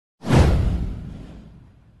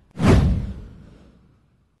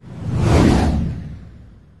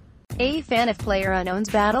A fan of PlayerUnknown's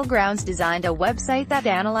Battlegrounds designed a website that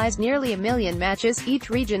analyzed nearly 1 million matches, each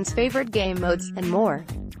region's favorite game modes, and more.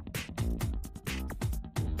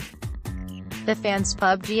 The fan's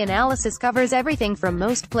PUBG analysis covers everything from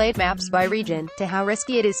most played maps by region, to how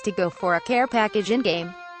risky it is to go for a care package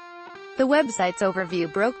in-game. The website's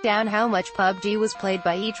overview broke down how much PUBG was played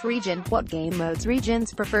by each region, what game modes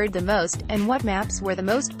regions preferred the most, and what maps were the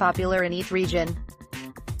most popular in each region.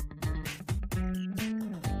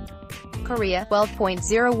 Korea,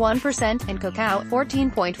 12.01%, and Kakao,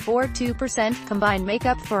 14.42%, combined make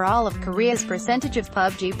up for all of Korea's percentage of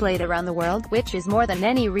PUBG played around the world, which is more than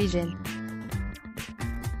any region.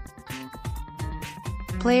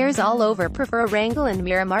 Players all over prefer Wrangel and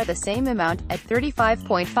Miramar the same amount, at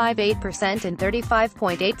 35.58% and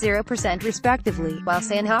 35.80% respectively, while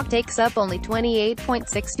Sanhok takes up only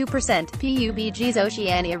 28.62%. PUBG's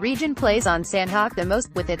Oceania region plays on Sanhok the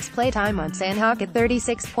most, with its playtime on Sanhok at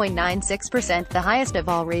 36.96%, the highest of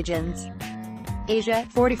all regions. Asia,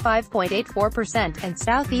 45.84%, and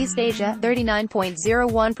Southeast Asia,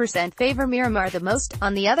 39.01%, favor Miramar the most.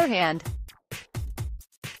 On the other hand,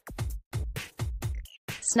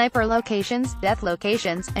 sniper locations, death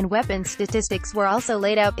locations, and weapon statistics were also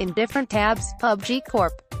laid out in different tabs. PUBG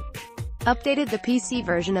Corp. updated the PC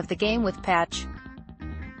version of the game with patch.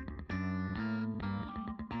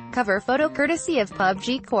 Cover photo courtesy of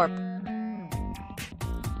PUBG Corp.